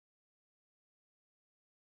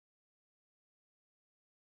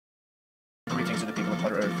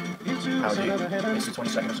Mother Earth. Howdy. It's the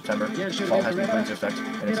 22nd of September. Fall has been put into effect,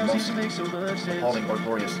 and it's the most appalling or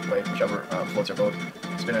glorious way, whichever floats your boat.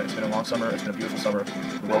 It's been a long summer. It's been a beautiful summer.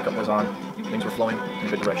 The World Cup was on. Things were flowing in a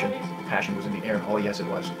good direction. Passion was in the air. Oh yes, it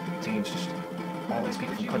was. Teams just all these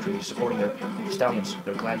people from countries supporting their stallions,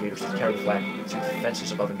 their gladiators to carry the flag to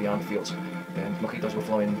fences above and beyond the fields. And mojitos were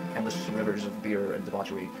flowing, endless rivers of beer and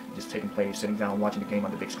debauchery just taking place, sitting down, watching the game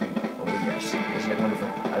on the big screen. Oh yes, isn't it wonderful?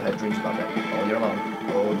 I've had dreams about that all year long.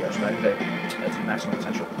 Oh yes, night and day. That's the maximum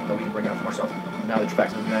potential that we can bring out from ourselves. Now the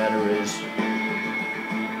fact of the matter is,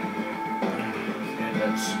 and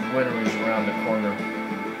that's winter is around the corner.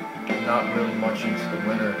 Not really much into the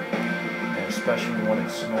winter, and especially when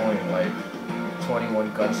it's snowing like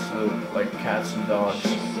 21 guts like cats and dogs,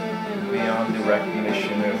 beyond the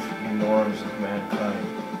recognition of norms of mankind.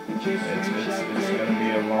 It's going to be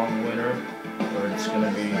a long winter, or it's going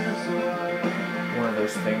to be one of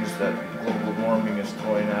those things that global warming is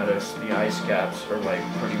throwing at us. The ice caps are like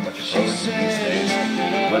pretty much frozen these days,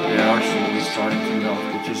 but they are slowly starting to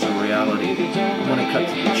melt, which is a reality. When it cut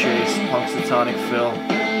to the chase, Punxsutawney Phil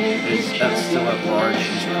is still at large.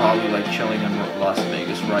 He's probably like chilling in Las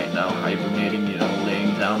Vegas right now, hibernating, you know,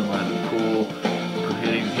 laying down by the pool,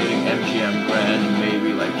 hitting MGM Grand, and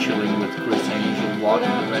maybe like chilling with Chris Angel, walking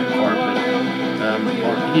the red carpet.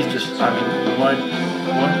 Or he's just, I mean, what?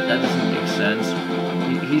 That doesn't make sense.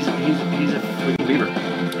 He's a freaking beaver.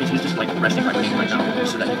 He's just like resting, hibernating right now,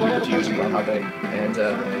 so that he can be able to use him on a hot day. And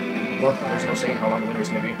well, there's no saying how long the winter is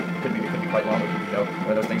going to be. It could be quite long. It could be, you know, one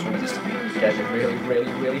of those things where we just get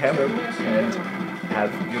really hammered and have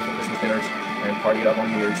beautiful Christmas dinners and party it up on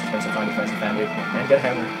New Year's, spend some time with friends and family, and get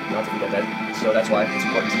hammered. Not to forget that. So that's why it's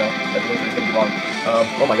important to know that the winter is going to be long.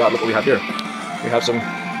 Oh my God! Look what we have here. We have some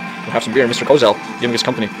beer. Mr. Kozel giving us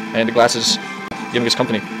company, and the glass is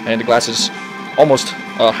almost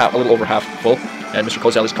a little over half full. And Mr.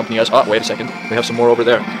 Kozel is accompanying us. Oh, wait a second. We have some more over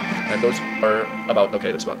there. And those are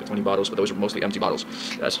that's about 20 bottles, but those are mostly empty bottles.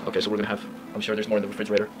 Yes, okay, so we're going to have, I'm sure there's more in the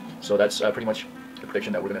refrigerator. So that's pretty much the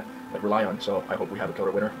prediction that we're going to rely on. So I hope we have a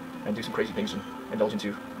killer winter and do some crazy things and indulge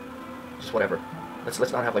into just whatever. Let's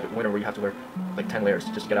not have like a winter where you have to wear like 10 layers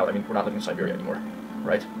to just get out. I mean, we're not living in Siberia anymore,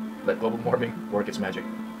 right? Let global warming work its magic.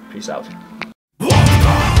 Peace out.